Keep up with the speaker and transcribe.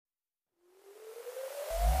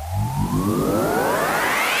Oh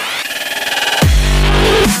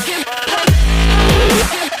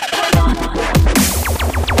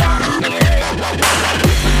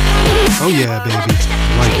yeah, baby.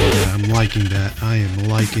 I'm liking that. I am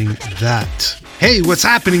liking that. Hey, what's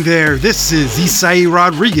happening there? This is Isai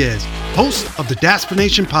Rodriguez, host of the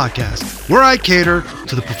Daspination Podcast, where I cater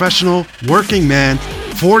to the professional working man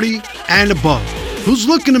 40 and above, who's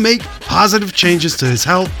looking to make positive changes to his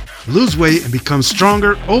health, lose weight, and become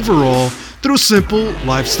stronger overall through simple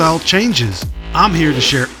lifestyle changes. I'm here to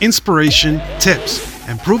share inspiration, tips,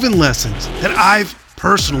 and proven lessons that I've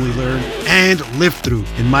personally learned and lived through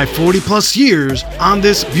in my 40 plus years on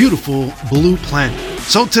this beautiful blue planet.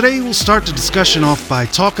 So today we'll start the discussion off by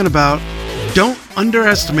talking about don't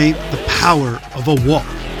underestimate the power of a walk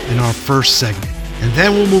in our first segment. And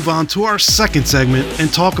then we'll move on to our second segment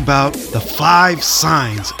and talk about the 5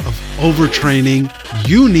 signs of overtraining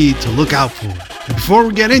you need to look out for. And before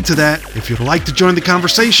we get into that, if you'd like to join the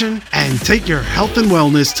conversation and take your health and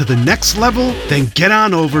wellness to the next level, then get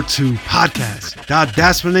on over to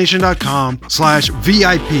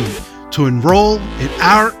podcast.daspination.com/VIP to enroll in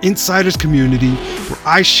our insiders community where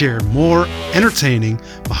I share more entertaining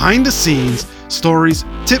behind the scenes stories,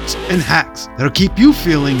 tips, and hacks that'll keep you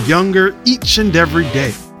feeling younger each and every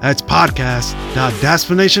day. That's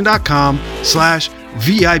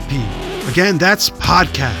podcast.daspination.com/VIP. Again, that's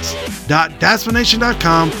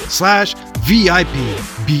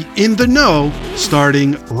podcast.daspination.com/VIP. Be in the know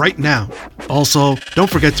starting right now. Also, don't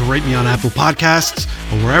forget to rate me on Apple Podcasts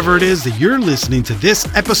or wherever it is that you're listening to this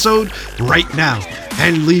episode right now.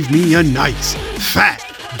 And leave me a nice, fat,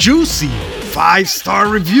 juicy 5-star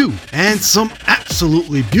review and some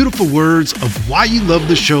absolutely beautiful words of why you love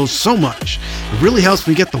the show so much. It really helps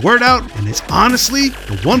me get the word out, and it's honestly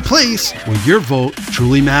the one place where your vote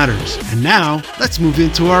truly matters. And now, let's move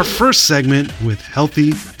into our first segment with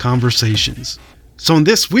Healthy Conversations. So in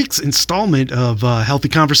this week's installment of Healthy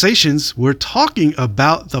Conversations, we're talking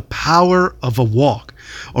about the power of a walk.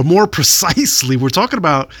 Or more precisely, we're talking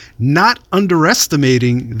about not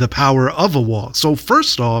underestimating the power of a walk. So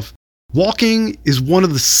first off, walking is one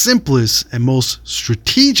of the simplest and most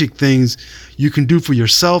strategic things you can do for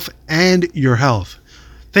yourself and your health.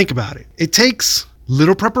 Think about it. It takes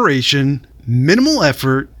little preparation, minimal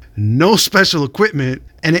effort, no special equipment,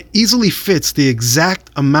 and it easily fits the exact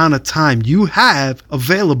amount of time you have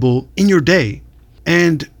available in your day.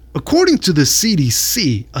 And according to the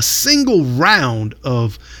CDC, a single round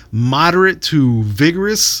of moderate to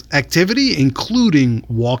vigorous activity, including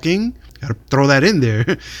walking, gotta throw that in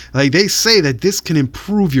there. Like they say that this can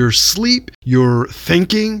improve your sleep, your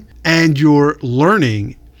thinking, and your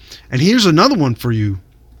learning. And here's another one for you.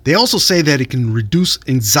 They also say that it can reduce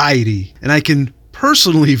anxiety. And I can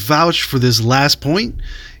personally vouch for this last point.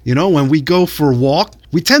 You know, when we go for a walk,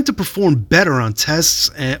 we tend to perform better on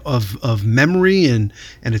tests of memory and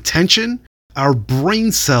attention. Our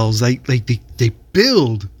brain cells, they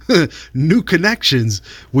build new connections,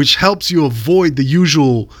 which helps you avoid the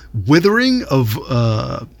usual withering of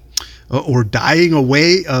or dying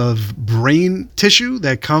away of brain tissue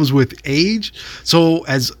that comes with age. So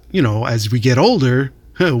as you know, as we get older,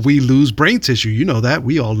 we lose brain tissue. You know that.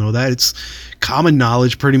 We all know that. It's common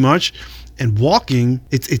knowledge pretty much. And walking,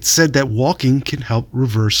 it's said that walking can help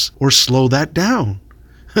reverse or slow that down.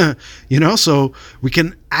 You know, so we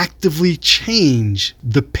can actively change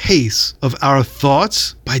the pace of our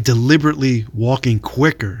thoughts by deliberately walking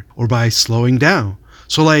quicker or by slowing down.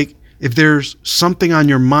 So like if there's something on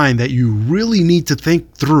your mind that you really need to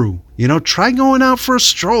think through, you know, try going out for a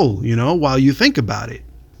stroll, you know, while you think about it.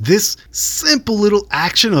 This simple little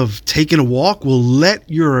action of taking a walk will let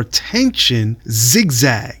your attention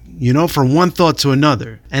zigzag, you know, from one thought to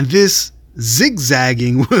another. And this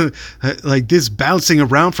zigzagging, like this bouncing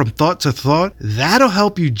around from thought to thought, that'll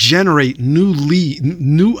help you generate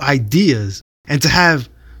new ideas and to have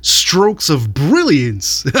strokes of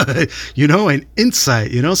brilliance, you know, and insight,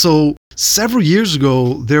 you know. So several years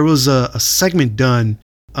ago, there was a segment done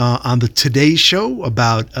on the Today Show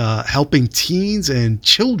about helping teens and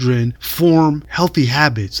children form healthy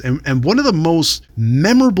habits. And one of the most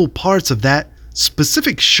memorable parts of that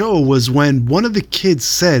specific show was when one of the kids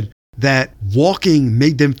said that walking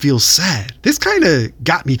made them feel sad. This kind of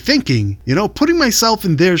got me thinking, you know, putting myself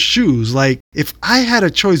in their shoes. Like if I had a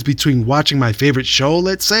choice between watching my favorite show,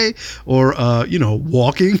 let's say, or, you know,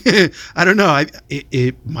 walking, I don't know.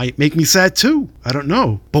 It might make me sad too. I don't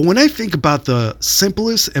know. But when I think about the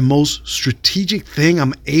simplest and most strategic thing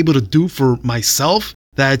I'm able to do for myself,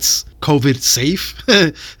 that's COVID safe,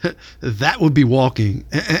 that would be walking.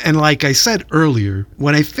 And like I said earlier,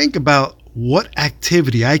 when I think about what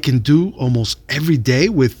activity I can do almost every day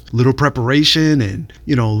with little preparation and,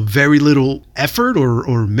 very little effort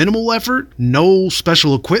or minimal effort, no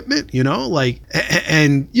special equipment,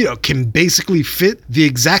 and can basically fit the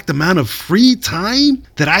exact amount of free time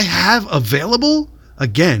that I have available.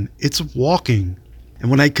 Again, it's walking. And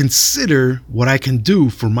when I consider what I can do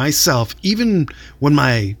for myself, even when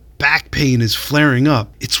my back pain is flaring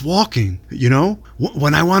up, it's walking.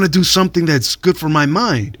 When I want to do something that's good for my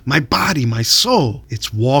mind, my body, my soul,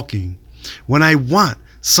 it's walking. When I want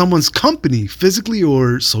someone's company, physically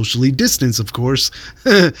or socially distanced, of course,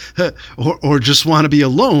 or just want to be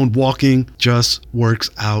alone, walking just works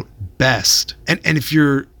out best. And if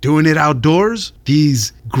you're doing it outdoors,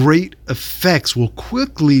 these great effects will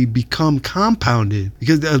quickly become compounded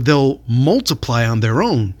because they'll multiply on their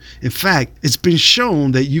own. In fact, it's been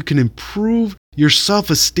shown that you can improve your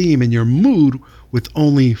self-esteem and your mood with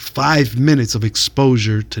only 5 minutes of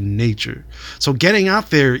exposure to nature. So getting out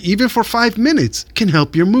there, even for 5 minutes, can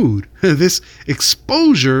help your mood. This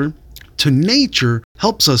exposure to nature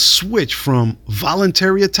helps us switch from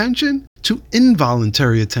voluntary attention to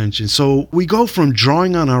involuntary attention. So we go from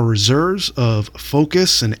drawing on our reserves of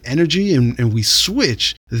focus and energy, and we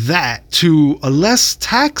switch that to a less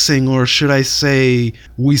taxing, or should I say,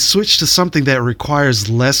 we switch to something that requires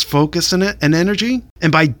less focus and energy.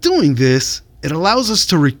 And by doing this, it allows us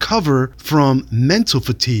to recover from mental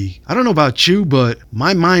fatigue. I don't know about you, but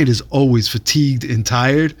my mind is always fatigued and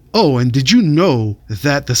tired. Oh, and did you know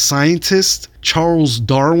that the scientist Charles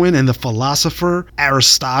Darwin and the philosopher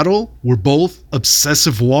Aristotle were both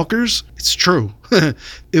obsessive walkers? It's true.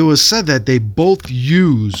 It was said that they both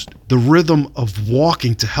used the rhythm of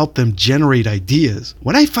walking to help them generate ideas.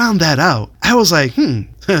 When I found that out, I was like,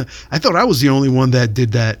 I thought I was the only one that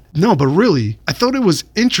did that. No, but really, I thought it was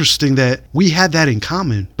interesting that we had that in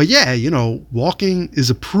common. But yeah, walking is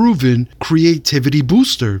a proven creativity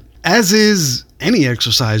booster, as is any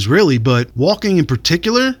exercise really, but walking in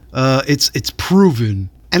particular, it's proven.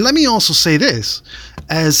 And let me also say this,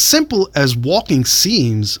 as simple as walking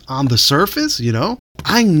seems on the surface,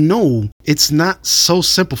 I know it's not so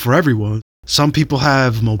simple for everyone. Some people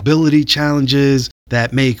have mobility challenges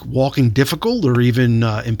that make walking difficult or even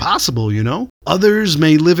impossible, Others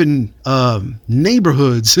may live in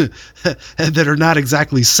neighborhoods that are not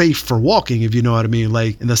exactly safe for walking, if you know what I mean,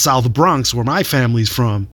 like in the South Bronx where my family's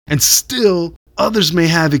from. And still, others may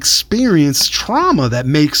have experienced trauma that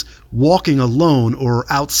makes walking alone or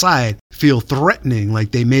outside feel threatening,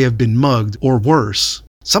 like they may have been mugged or worse.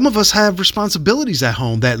 Some of us have responsibilities at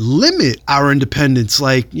home that limit our independence,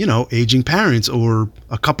 like, aging parents or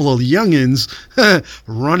a couple of youngins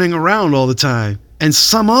running around all the time. And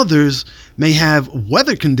some others may have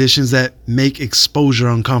weather conditions that make exposure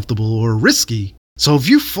uncomfortable or risky. So if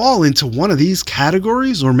you fall into one of these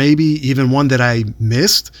categories, or maybe even one that I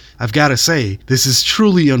missed, I've got to say, this is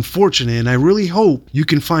truly unfortunate, and I really hope you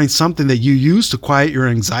can find something that you use to quiet your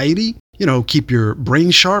anxiety, keep your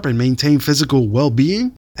brain sharp and maintain physical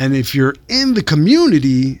well-being. And if you're in the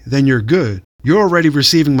community, then you're good. You're already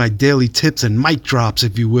receiving my daily tips and mic drops,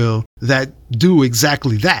 if you will, that do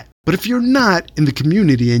exactly that. But if you're not in the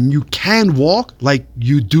community and you can walk, like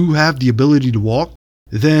you do have the ability to walk,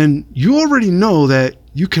 then you already know that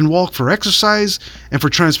you can walk for exercise and for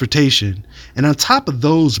transportation. And on top of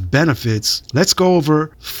those benefits, let's go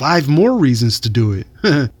over 5 more reasons to do it.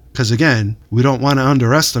 Because again, we don't want to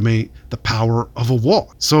underestimate the power of a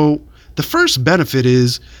walk. So the first benefit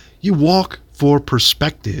is you walk for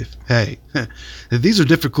perspective. Hey, these are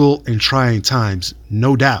difficult and trying times,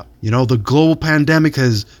 no doubt. The global pandemic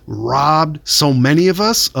has robbed so many of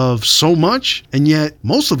us of so much, and yet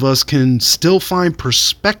most of us can still find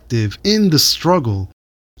perspective in the struggle.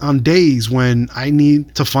 On days when I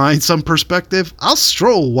need to find some perspective, I'll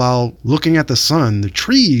stroll while looking at the sun, the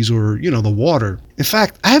trees, or, the water. In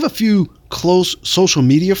fact, I have a few close social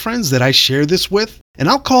media friends that I share this with, and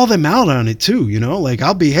I'll call them out on it too, like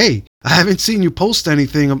I'll be, hey, I haven't seen you post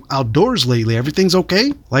anything outdoors lately. Everything's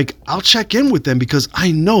okay? Like, I'll check in with them because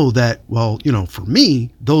I know that, for me,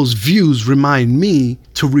 those views remind me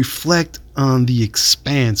to reflect on the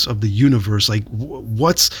expanse of the universe, like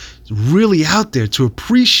what's really out there, to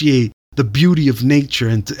appreciate the beauty of nature,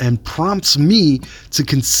 and prompts me to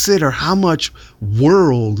consider how much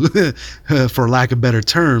world, for lack of better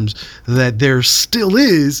terms, that there still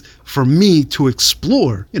is for me to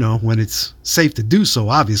explore, when it's safe to do so,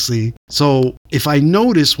 obviously. So if I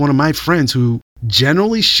notice one of my friends who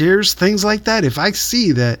generally shares things like that, if I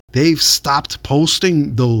see that they've stopped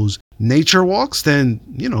posting those nature walks, then,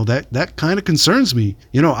 that kind of concerns me.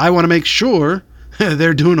 I want to make sure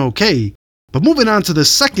they're doing okay. But moving on to the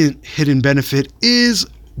second hidden benefit is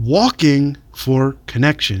walking for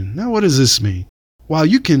connection. Now, what does this mean? While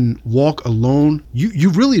you can walk alone, you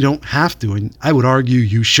really don't have to, and I would argue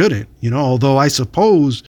you shouldn't, although I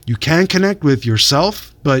suppose you can connect with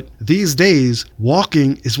yourself, but these days,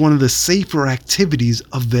 walking is one of the safer activities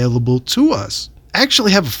available to us. I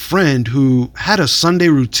actually have a friend who had a Sunday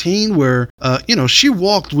routine where, she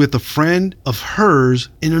walked with a friend of hers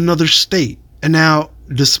in another state. And now,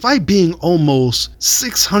 despite being almost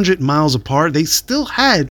 600 miles apart, they still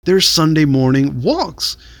had their Sunday morning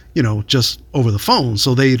walks, just over the phone.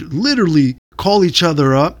 So they'd literally call each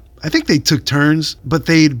other up. I think they took turns, but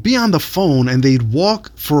they'd be on the phone and they'd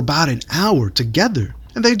walk for about an hour together.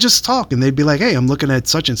 And they'd just talk and they'd be like, hey, I'm looking at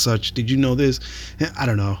such and such. Did you know this? I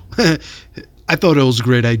don't know. I thought it was a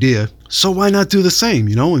great idea. So why not do the same?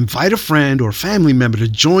 Invite a friend or family member to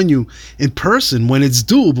join you in person when it's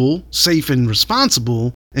doable, safe and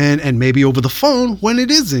responsible, and maybe over the phone when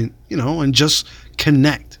it isn't, and just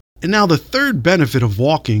connect. And now the third benefit of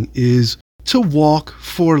walking is to walk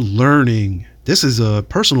for learning. This is a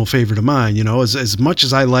personal favorite of mine, as much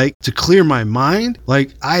as I like to clear my mind,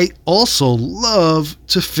 I also love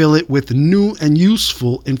to fill it with new and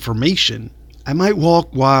useful information. I might walk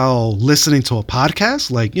while listening to a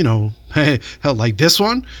podcast, like this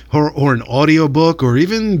one, or an audiobook, or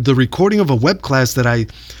even the recording of a web class that I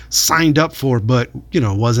signed up for, but,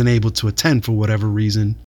 wasn't able to attend for whatever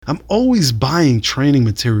reason. I'm always buying training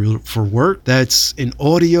material for work that's in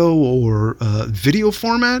audio or video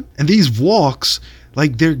format. And these walks,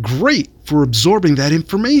 they're great for absorbing that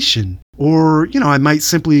information. Or, I might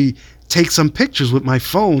simply take some pictures with my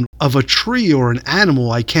phone of a tree or an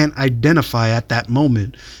animal I can't identify at that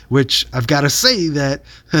moment, which I've got to say that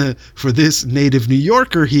for this native New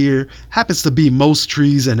Yorker here happens to be most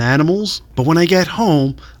trees and animals. But when I get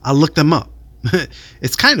home, I look them up.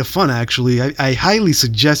 It's kind of fun, actually. I highly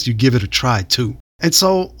suggest you give it a try too. And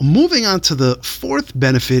so moving on to the fourth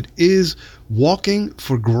benefit is walking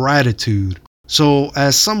for gratitude. So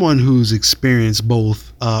as someone who's experienced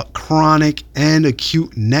both chronic and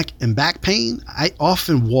acute neck and back pain, I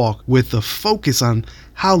often walk with a focus on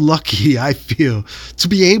how lucky I feel to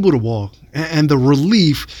be able to walk and the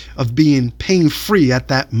relief of being pain-free at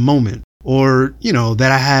that moment. Or,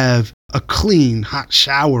 that I have a clean, hot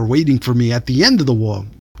shower waiting for me at the end of the walk.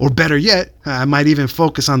 Or better yet, I might even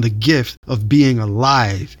focus on the gift of being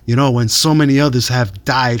alive, when so many others have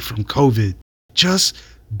died from COVID. Just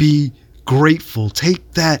be grateful.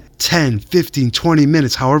 Take that 10, 15, 20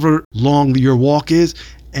 minutes, however long your walk is,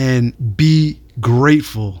 and be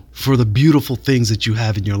grateful for the beautiful things that you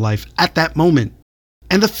have in your life at that moment.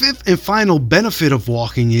 And the fifth and final benefit of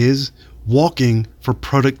walking is walking for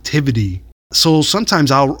productivity. So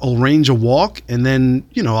sometimes I'll arrange a walk and then,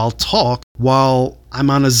 I'll talk while I'm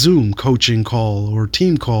on a Zoom coaching call or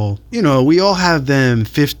team call. We all have them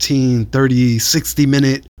 15, 30, 60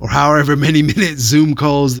 minute or however many minute Zoom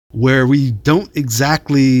calls where we don't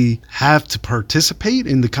exactly have to participate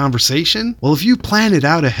in the conversation. Well, if you plan it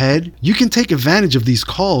out ahead, you can take advantage of these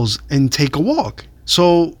calls and take a walk.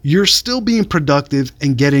 So you're still being productive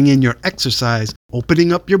and getting in your exercise,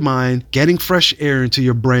 opening up your mind, getting fresh air into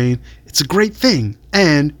your brain. It's a great thing.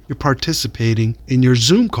 And you're participating in your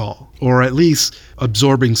Zoom call, or at least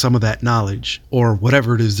absorbing some of that knowledge or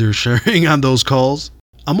whatever it is they're sharing on those calls.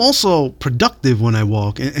 I'm also productive when I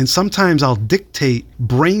walk, and sometimes I'll dictate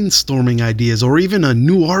brainstorming ideas or even a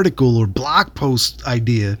new article or blog post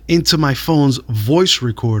idea into my phone's voice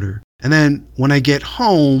recorder. And then when I get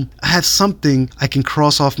home, I have something I can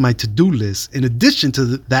cross off my to-do list in addition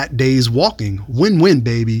to that day's walking. Win-win,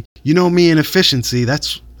 baby. You know me and efficiency.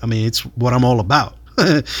 It's what I'm all about.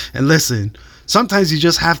 And listen, sometimes you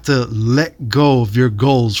just have to let go of your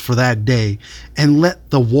goals for that day and let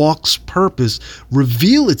the walk's purpose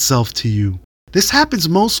reveal itself to you. This happens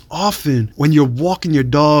most often when you're walking your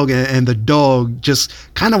dog and the dog just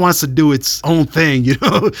kind of wants to do its own thing,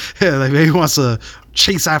 maybe it wants to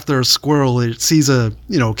chase after a squirrel. It sees a,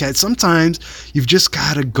 cat. Sometimes you've just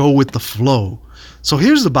got to go with the flow. So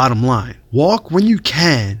here's the bottom line. Walk when you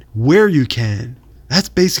can, where you can. That's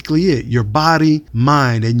basically it. Your body,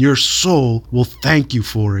 mind, and your soul will thank you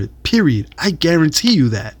for it. Period. I guarantee you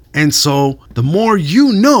that. And so the more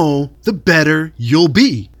you know, the better you'll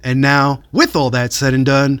be. And now, with all that said and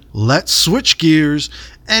done, let's switch gears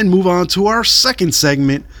and move on to our second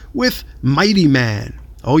segment with Mighty Man.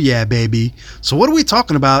 Oh yeah, baby. So what are we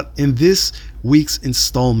talking about in this week's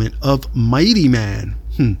installment of Mighty Man?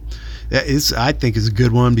 I think it's a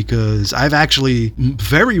good one because I've actually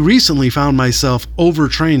very recently found myself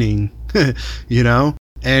overtraining,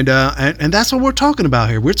 And that's what we're talking about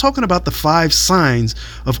here. We're talking about the 5 signs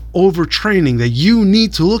of overtraining that you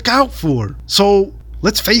need to look out for. So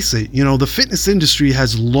let's face it, the fitness industry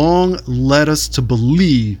has long led us to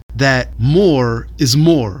believe that more is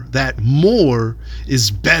more, that more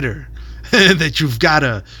is better, that you've got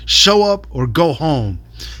to show up or go home.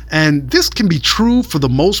 And this can be true for the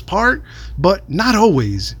most part, but not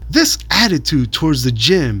always. This attitude towards the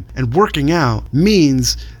gym and working out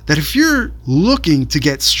means that if you're looking to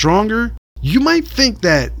get stronger, you might think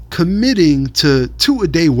that committing to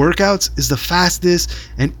 2-a-day workouts is the fastest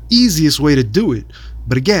and easiest way to do it.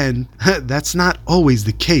 But again, that's not always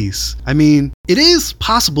the case. I mean, it is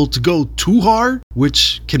possible to go too hard,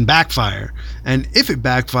 which can backfire. And if it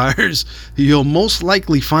backfires, you'll most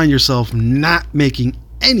likely find yourself not making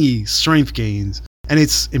any strength gains. And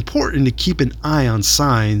it's important to keep an eye on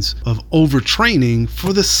signs of overtraining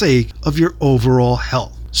for the sake of your overall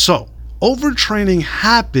health. So, overtraining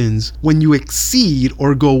happens when you exceed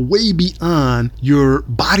or go way beyond your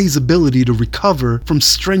body's ability to recover from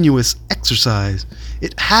strenuous exercise.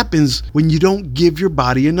 It happens when you don't give your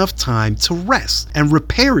body enough time to rest and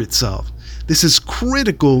repair itself. This is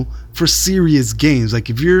critical for serious gains. Like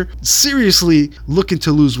if you're seriously looking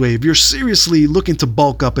to lose weight, if you're seriously looking to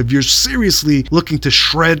bulk up, if you're seriously looking to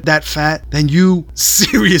shred that fat, then you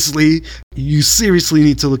seriously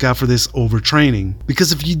need to look out for this overtraining.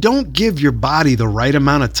 Because if you don't give your body the right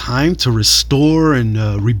amount of time to restore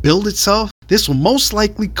and rebuild itself, this will most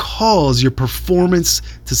likely cause your performance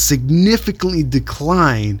to significantly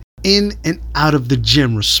decline in and out of the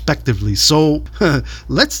gym respectively. So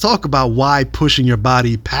let's talk about why pushing your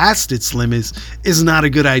body past its limits is not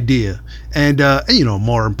a good idea. And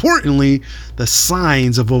more importantly, the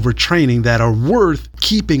signs of overtraining that are worth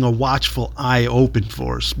keeping a watchful eye open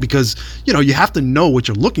for, because you have to know what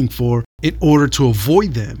you're looking for in order to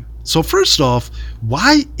avoid them. So first off,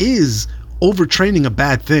 why is overtraining a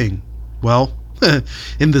bad thing? Well,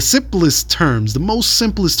 in the most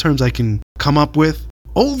simplest terms I can come up with,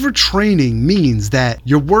 overtraining means that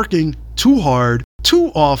you're working too hard,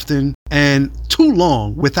 too often, and too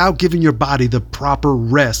long without giving your body the proper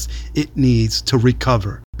rest it needs to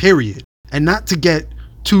recover, period. And not to get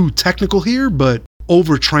too technical here, but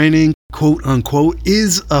overtraining, quote unquote,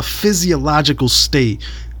 is a physiological state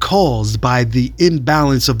caused by the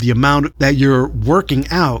imbalance of the amount that you're working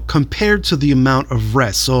out compared to the amount of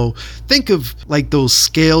rest. So think of like those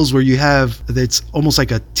scales where you have, that's almost like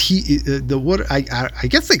a T, I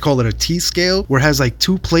guess they call it a T scale, where it has like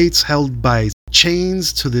two plates held by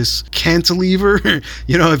chains to this cantilever.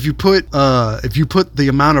 If you put the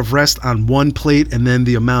amount of rest on one plate and then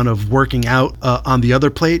the amount of working out on the other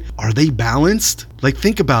plate, are they balanced? Like,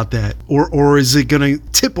 think about that. Or is it gonna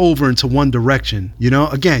tip over into one direction?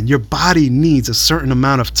 Again, your body needs a certain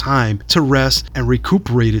amount of time to rest and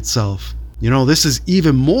recuperate itself. This is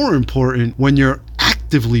even more important when you're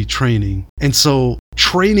actively training. And so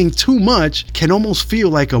training too much can almost feel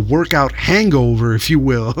like a workout hangover, if you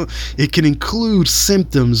will. It can include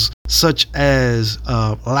symptoms such as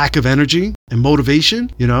lack of energy and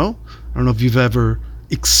motivation. I don't know if you've ever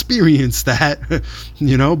experienced that,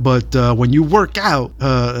 but when you work out,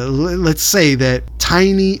 let's say that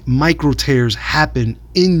tiny micro tears happen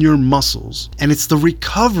in your muscles, and it's the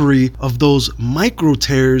recovery of those micro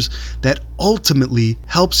tears that ultimately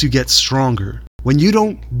helps you get stronger. When you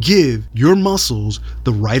don't give your muscles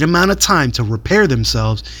the right amount of time to repair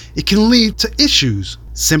themselves, it can lead to issues.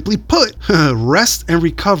 Simply put, rest and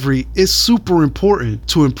recovery is super important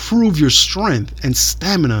to improve your strength and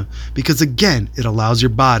stamina, because again, it allows your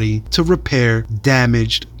body to repair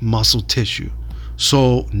damaged muscle tissue.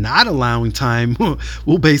 So not allowing time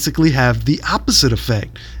will basically have the opposite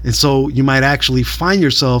effect. And so you might actually find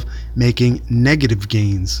yourself making negative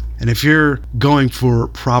gains. And if you're going for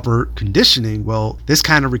proper conditioning, well, this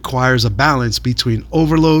kind of requires a balance between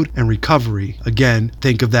overload and recovery. Again,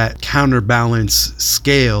 think of that counterbalance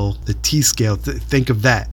scale, the T scale. Think of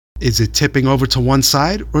that. Is it tipping over to one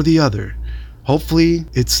side or the other? Hopefully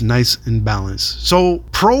it's nice and balanced. So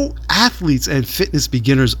pro athletes and fitness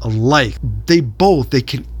beginners alike, they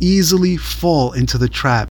can easily fall into the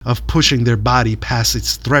trap of pushing their body past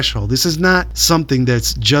its threshold. This is not something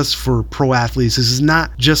that's just for pro athletes. This is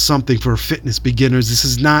not just something for fitness beginners. This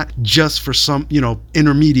is not just for some,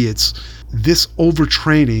 intermediates. This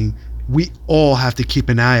overtraining, we all have to keep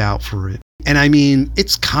an eye out for it. And I mean,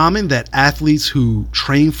 it's common that athletes who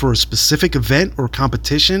train for a specific event or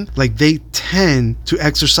competition, like they tend to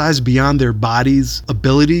exercise beyond their body's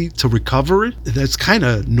ability to recover it. That's kind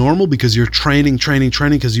of normal because you're training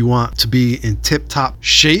because you want to be in tip-top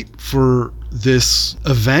shape for this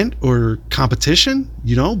event or competition,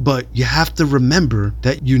 but you have to remember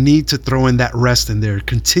that you need to throw in that rest in there.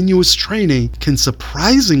 Continuous training can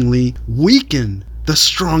surprisingly weaken the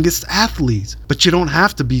strongest athletes. But you don't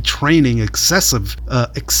have to be training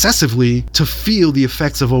excessively to feel the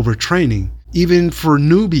effects of overtraining. Even for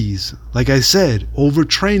newbies, like I said,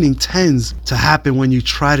 overtraining tends to happen when you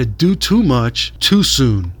try to do too much too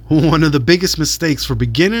soon. One of the biggest mistakes for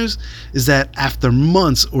beginners is that after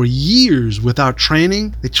months or years without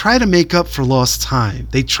training, they try to make up for lost time.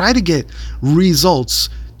 They try to get results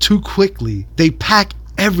too quickly. They pack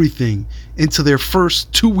everything into their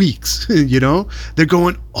first 2 weeks. They're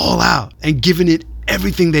going all out and giving it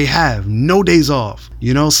everything they have, no days off,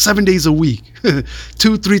 7 days a week,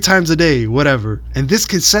 2-3 times a day, whatever. And this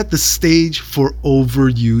can set the stage for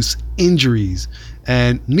overuse injuries.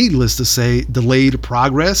 And needless to say, delayed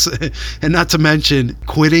progress, and not to mention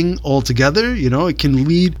quitting altogether. It can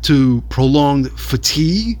lead to prolonged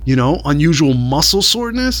fatigue, unusual muscle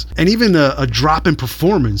soreness, and even a drop in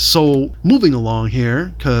performance. So moving along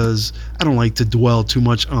here, because I don't like to dwell too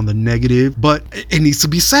much on the negative, but it needs to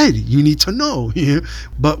be said. You need to know.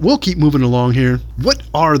 But we'll keep moving along here. What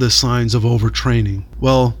are the signs of overtraining?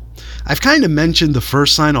 Well, I've kind of mentioned the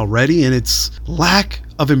first sign already, and it's lack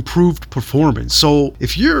of improved performance. So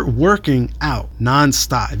if you're working out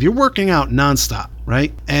nonstop,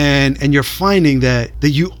 right? And you're finding that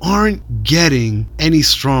you aren't getting any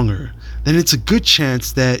stronger, then it's a good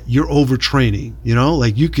chance that you're overtraining.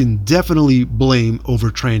 You can definitely blame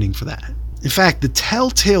overtraining for that. In fact, the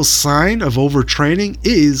telltale sign of overtraining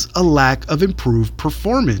is a lack of improved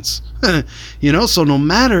performance. So no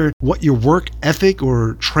matter what your work ethic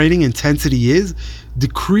or training intensity is,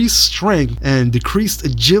 decreased strength and decreased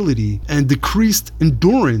agility and decreased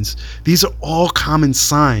endurance, these are all common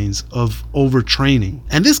signs of overtraining.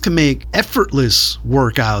 And this can make effortless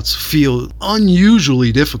workouts feel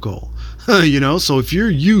unusually difficult. So if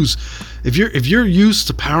you're used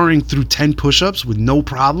to powering through 10 push-ups with no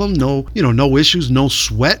problem, no issues, no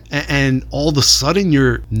sweat, and all of a sudden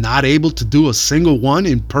you're not able to do a single one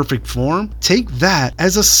in perfect form, take that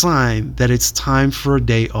as a sign that it's time for a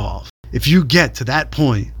day off. If you get to that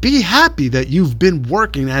point, be happy that you've been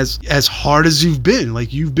working as hard as you've been.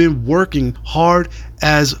 Like, you've been working hard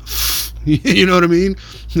as you know what I mean?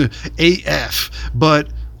 AF. But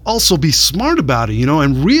also be smart about it,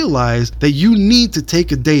 and realize that you need to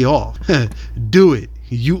take a day off. Do it.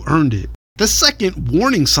 You earned it. The second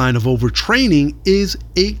warning sign of overtraining is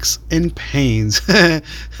aches and pains.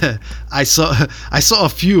 I saw a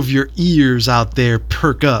few of your ears out there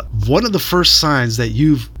perk up. One of the first signs that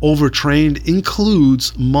you've overtrained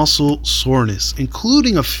includes muscle soreness,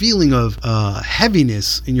 including a feeling of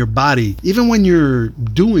heaviness in your body, even when you're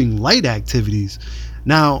doing light activities.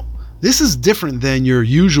 Now, this is different than your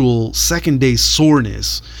usual second day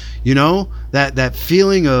soreness. That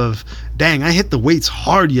feeling of, dang, I hit the weights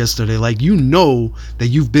hard yesterday. Like, that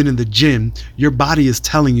you've been in the gym. Your body is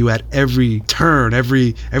telling you at every turn,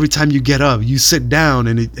 every time you get up, you sit down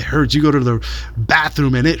and it hurts. You go to the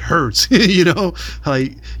bathroom and it hurts.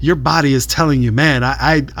 Like, your body is telling you, man,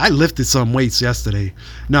 I lifted some weights yesterday.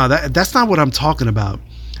 No, that's not what I'm talking about.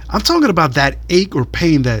 I'm talking about that ache or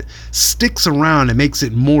pain that sticks around and makes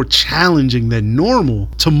it more challenging than normal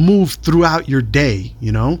to move throughout your day,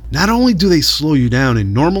 Not only do they slow you down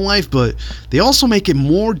in normal life, but they also make it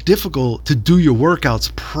more difficult to do your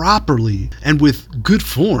workouts properly and with good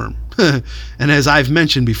form. And as I've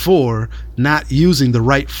mentioned before, not using the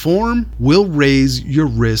right form will raise your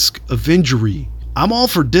risk of injury. I'm all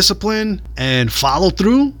for discipline and follow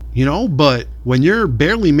through, but when you're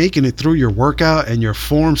barely making it through your workout and your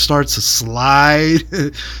form starts to slide,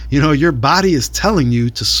 your body is telling you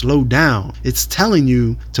to slow down. It's telling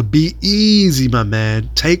you to be easy, my man.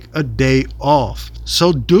 Take a day off.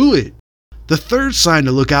 So do it. The third sign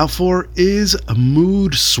to look out for is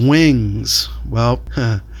mood swings. Well,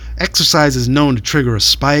 exercise is known to trigger a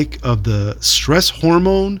spike of the stress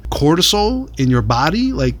hormone cortisol in your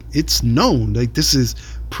body. Like, it's known. Like, this is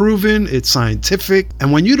proven, it's scientific.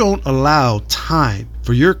 And when you don't allow time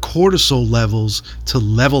for your cortisol levels to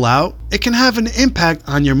level out, it can have an impact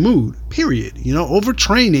on your mood, period.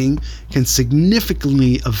 Overtraining can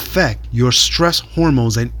significantly affect your stress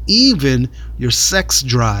hormones and even your sex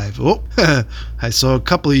drive. Oh, I saw a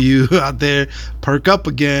couple of you out there perk up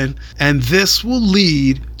again. And this will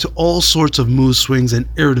lead to all sorts of mood swings and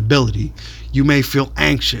irritability. You may feel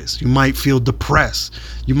anxious. You might feel depressed.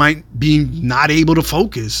 You might be not able to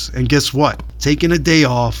focus. And guess what? Taking a day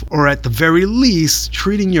off, or at the very least,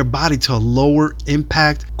 treating your body to a lower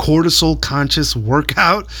impact cortisol conscious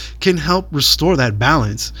workout can help restore that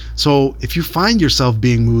balance. So if you find yourself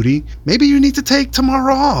being moody, maybe you need to take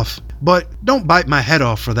tomorrow off. But don't bite my head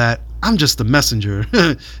off for that. I'm just the messenger.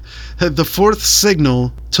 The fourth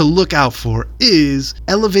signal to look out for is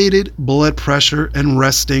elevated blood pressure and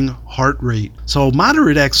resting heart rate. So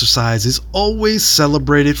moderate exercise is always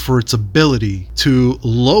celebrated for its ability to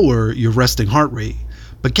lower your resting heart rate.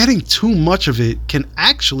 But getting too much of it can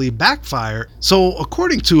actually backfire. So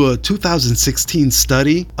according to a 2016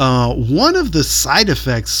 study, one of the side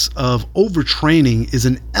effects of overtraining is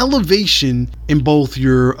an elevation in both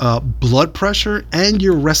your blood pressure and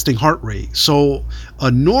your resting heart rate. So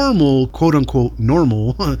a normal, quote unquote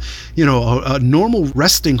normal, a normal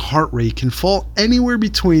resting heart rate can fall anywhere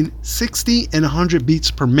between 60 and 100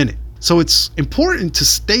 beats per minute. So it's important to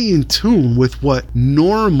stay in tune with what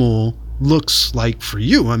normal looks like for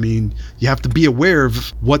you. I mean, you have to be aware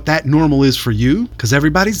of what that normal is for you, because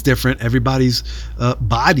everybody's different. Everybody's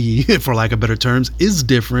body, for lack of better terms, is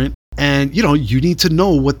different. And, you need to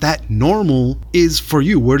know what that normal is for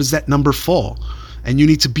you. Where does that number fall? And you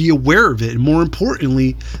need to be aware of it. And more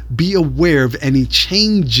importantly, be aware of any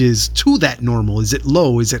changes to that normal. Is it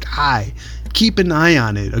low? Is it high? Keep an eye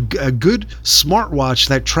on it. A good smartwatch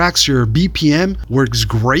that tracks your BPM works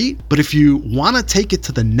great, but if you want to take it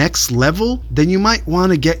to the next level, then you might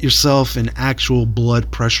want to get yourself an actual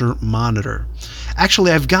blood pressure monitor.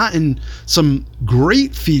 Actually, I've gotten some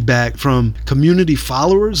great feedback from community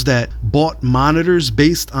followers that bought monitors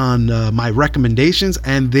based on my recommendations,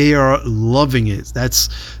 and they are loving it. That's,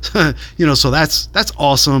 so that's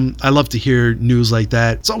awesome. I love to hear news like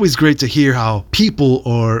that. It's always great to hear how people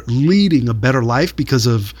are leading a better life because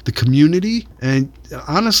of the community, and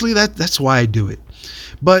honestly, that's why I do it.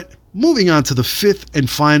 But moving on to the fifth and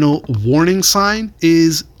final warning sign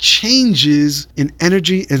is changes in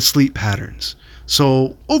energy and sleep patterns.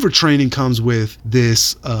 So overtraining comes with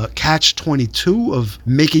this catch-22 of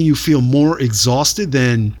making you feel more exhausted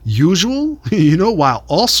than usual, while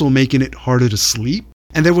also making it harder to sleep.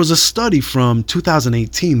 And there was a study from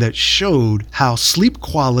 2018 that showed how sleep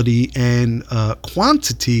quality and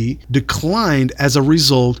quantity declined as a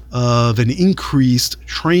result of an increased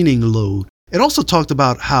training load. It also talked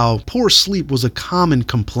about how poor sleep was a common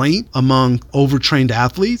complaint among overtrained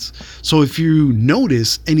athletes. So if you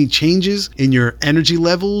notice any changes in your energy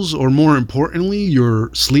levels, or more importantly,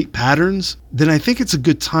 your sleep patterns, then I think it's a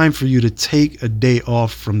good time for you to take a day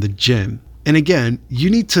off from the gym. And again, you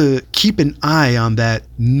need to keep an eye on that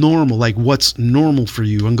normal, like what's normal for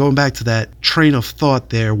you. And going back to that train of thought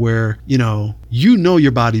there where, you know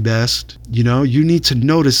your body best, you need to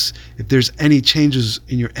notice if there's any changes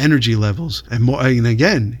in your energy levels and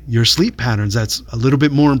again, your sleep patterns. That's a little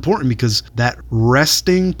bit more important because that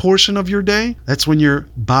resting portion of your day, that's when your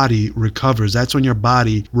body recovers. That's when your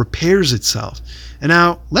body repairs itself. And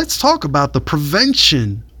now let's talk about the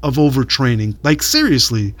prevention of overtraining. Like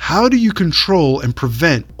seriously, how do you control and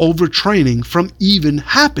prevent overtraining from even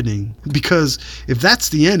happening? Because if that's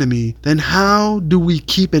the enemy, then how do we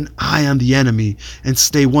keep an eye on the enemy and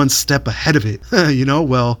stay one step ahead of it?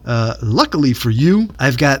 Luckily for you,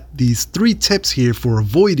 I've got these 3 tips here for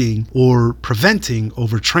avoiding or preventing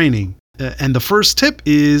overtraining. And the first tip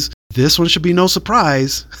is, this one should be no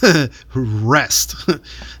surprise, rest.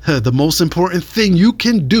 The most important thing you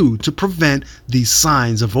can do to prevent these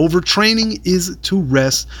signs of overtraining is to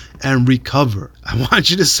rest and recover. I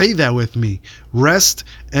want you to say that with me. Rest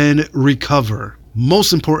and recover.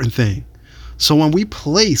 Most important thing. So when we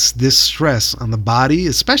place this stress on the body,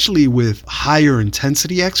 especially with higher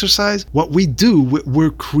intensity exercise, what we do,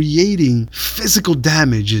 we're creating physical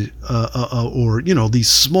damage or these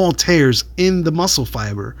small tears in the muscle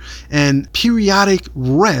fiber. And periodic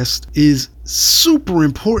rest is super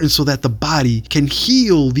important so that the body can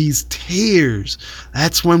heal these tears.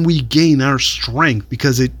 That's when we gain our strength,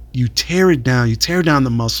 because you tear it down the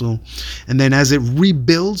muscle, and then as it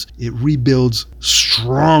rebuilds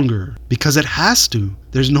stronger, because it has to.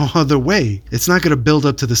 There's no other way. It's not going to build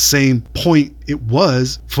up to the same point it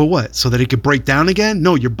was for what? So that it could break down again?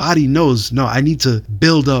 No, your body knows, no, I need to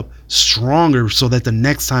build up stronger so that the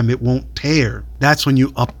next time it won't tear. That's when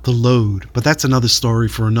you up the load. But that's another story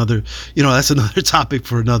for another, that's another topic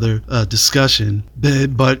for another discussion.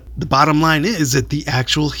 But the bottom line is that the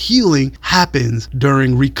actual healing happens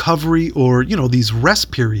during recovery or, these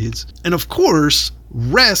rest periods. And of course,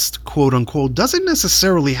 rest, quote unquote, doesn't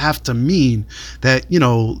necessarily have to mean that,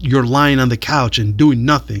 you're lying on the couch and doing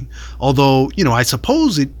nothing. Although, I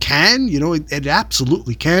suppose it can, it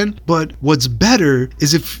absolutely can. But what's better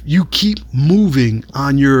is if you keep moving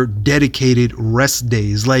on your dedicated rest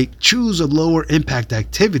days. Like choose a lower impact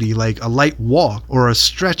activity like a light walk or a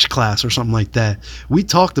stretch class or something like that. We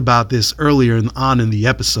talked about this earlier on in the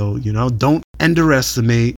episode. Don't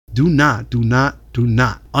underestimate, do not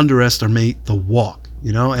underestimate the walk.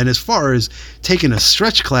 And as far as taking a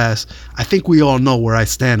stretch class, I think we all know where I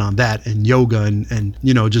stand on that, and yoga and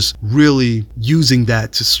just really using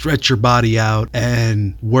that to stretch your body out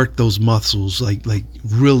and work those muscles, like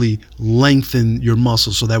really lengthen your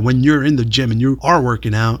muscles so that when you're in the gym and you are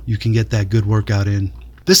working out, you can get that good workout in.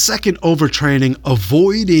 The second overtraining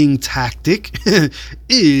avoiding tactic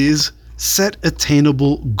is set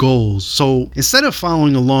attainable goals. So instead of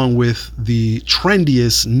following along with the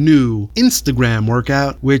trendiest new Instagram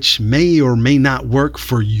workout, which may or may not work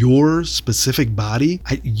for your specific body,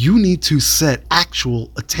 you need to set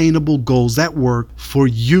actual attainable goals that work for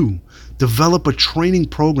you. Develop a training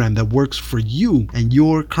program that works for you and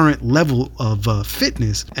your current level of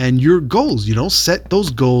fitness and your goals. Set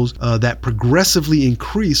those goals that progressively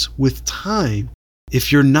increase with time. If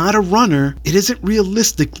you're not a runner, it isn't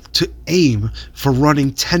realistic to aim for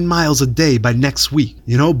running 10 miles a day by next week,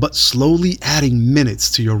 but slowly adding minutes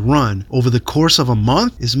to your run over the course of a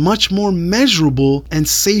month is much more measurable and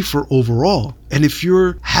safer overall. And if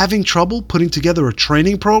you're having trouble putting together a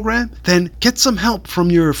training program, then get some help from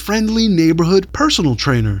your friendly neighborhood personal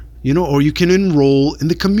trainer. Or you can enroll in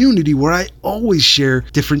the community where I always share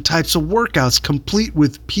different types of workouts complete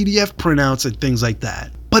with PDF printouts and things like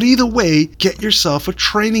that. But either way, get yourself a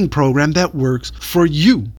training program that works for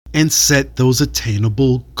you and set those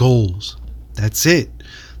attainable goals. That's it.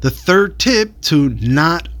 The third tip to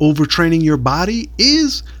not overtraining your body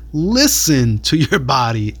is listen to your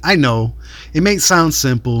body. I know it may sound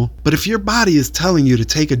simple, but if your body is telling you to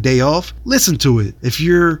take a day off, listen to it. If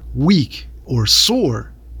you're weak or sore,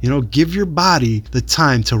 give your body the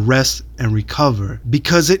time to rest and recover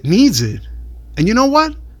because it needs it. And you know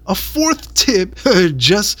what? A fourth tip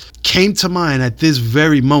just came to mind at this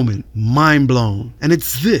very moment. Mind blown. And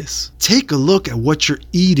it's this. Take a look at what you're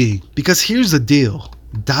eating, because here's the deal.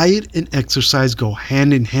 Diet and exercise go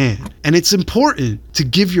hand in hand, and it's important to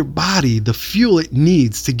give your body the fuel it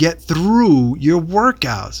needs to get through your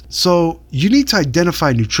workouts. So you need to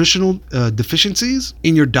identify nutritional deficiencies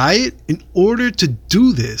in your diet in order to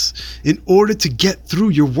do this, in order to get through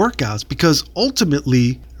your workouts, because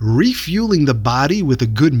ultimately refueling the body with a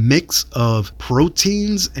good mix of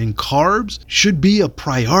proteins and carbs should be a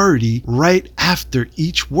priority right after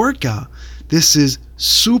each workout. This is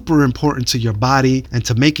super important to your body and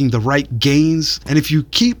to making the right gains. And if you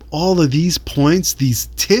keep all of these points, these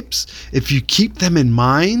tips, if you keep them in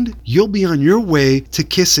mind, you'll be on your way to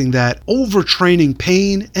kissing that overtraining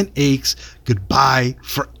pain and aches goodbye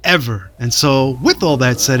forever. And so with all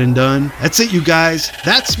that said and done, that's it, you guys.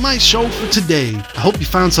 That's my show for today. I hope you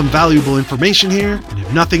found some valuable information here. And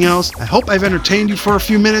if nothing else, I hope I've entertained you for a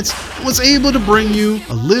few minutes and was able to bring you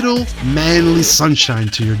a little manly sunshine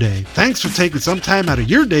to your day. Thanks for taking some time out of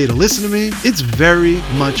your day to listen to me. It's very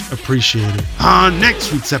much appreciated. On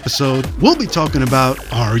next week's episode, we'll be talking about,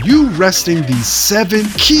 are you resting these 7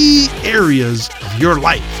 key areas of your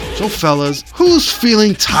life? So fellas, who's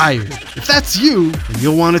feeling tired? If that's you, then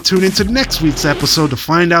you'll want to tune into next week's episode to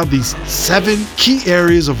find out these 7 key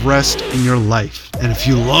areas of rest in your life. And if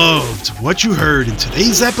you loved what you heard in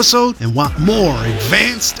today's episode and want more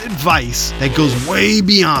advanced advice that goes way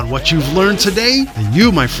beyond what you've learned today, then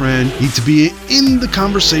you, my friend, need to be in the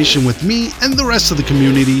conversation with me and the rest of the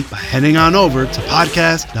community by heading on over to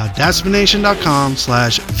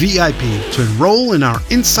podcast.daspination.com/VIP to enroll in our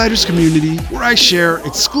insiders community where I share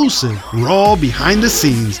exclusive, raw, behind the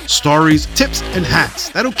scenes stories, tips, and hacks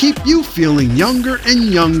that'll keep you feeling younger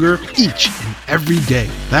and younger each and every day.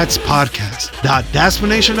 That's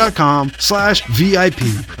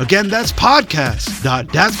podcast.daspination.com/VIP. Again, that's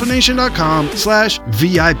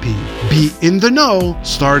podcast.daspination.com/VIP. Be in the know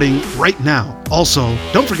starting right now. Also,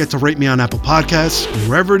 don't forget to rate me on Apple Podcasts or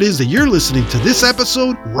wherever it is that you're listening to this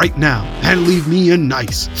episode right now, and leave me a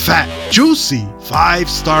nice, fat, juicy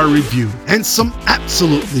 5-star review and some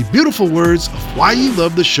absolutely beautiful words of why you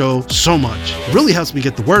love the show so much. It really helps me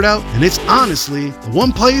get the word out, and it's honestly the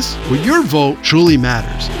one place where your vote truly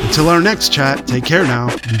matters. Until our next chat, take care now,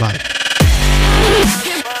 and bye.